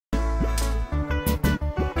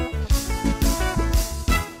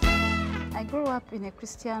up in a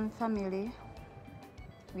Christian family.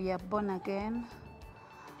 We are born again.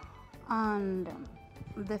 And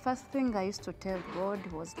the first thing I used to tell God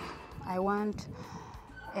was, I want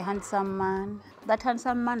a handsome man. That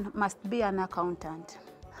handsome man must be an accountant,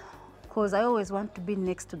 because I always want to be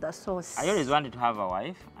next to the source. I always wanted to have a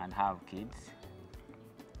wife and have kids,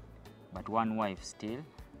 but one wife still,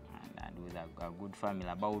 and with a good family,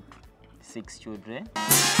 about 6 children.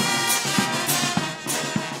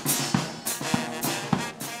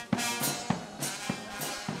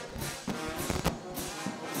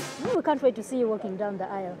 We can't wait to see you walking down the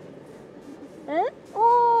aisle. Eh?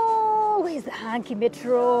 Oh, where's the hanky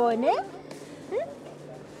Metron? Eh? Hmm?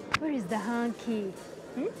 Where is the hanky?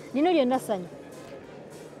 Hmm? You know you're Nasanya.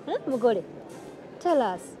 Huh? Mugole, tell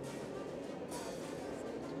us.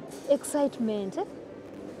 Excitement. Eh?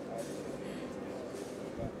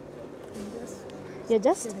 You're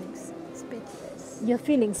just speechless. You're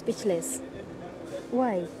feeling speechless.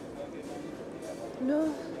 Why? No.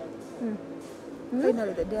 Hmm.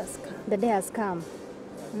 Finally, the day has come. The day has come.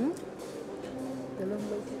 Hmm?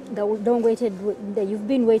 The long waited. You've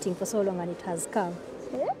been waiting for so long, and it has come.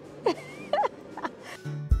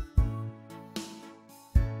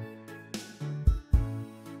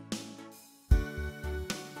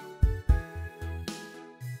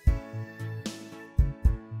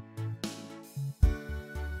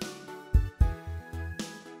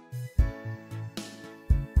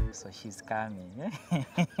 So she's coming.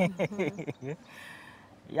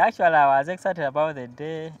 Actually, I was excited about the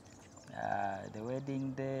day, the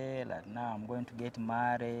wedding day. Like now I'm going to get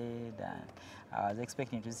married, and I was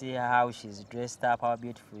expecting to see how she's dressed up, how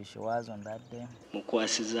beautiful she was on that day.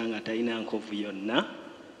 Mukwasiza nga talina nkovu yonna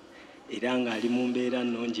era nga ali mu mbeera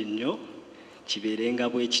nnungi nnyo, kibeerenga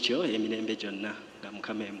bwe kityo emirembe gyonna nga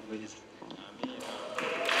Mukama emuweereza.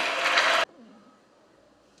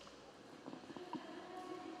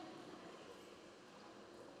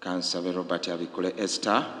 Kansabe Robert abikule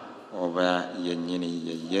Esther oba yennyini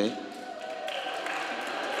yeye.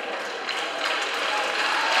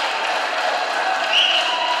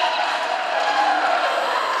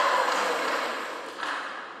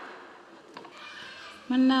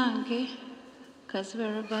 Manange Kansabe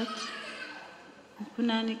Robert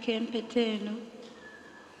nkunanika empeta eno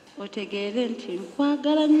otegeere nti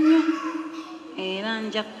nkwagala nnyo era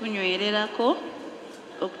nja kunywererako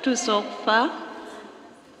okutuusa okufa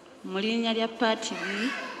mu linnya lya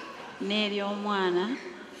Paatibi n'ery'Omwana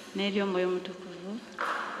n'ery'Omwoyo Omutukuvu.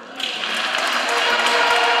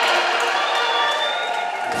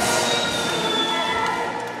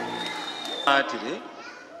 Paatibi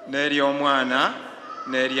n'ery'Omwana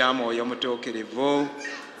n'erya Mwoyo Omutuukirivu.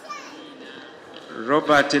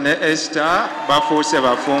 Robert ne Esther bafuuse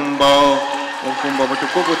bafumbo, obufumbo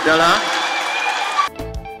butukuvu ddala.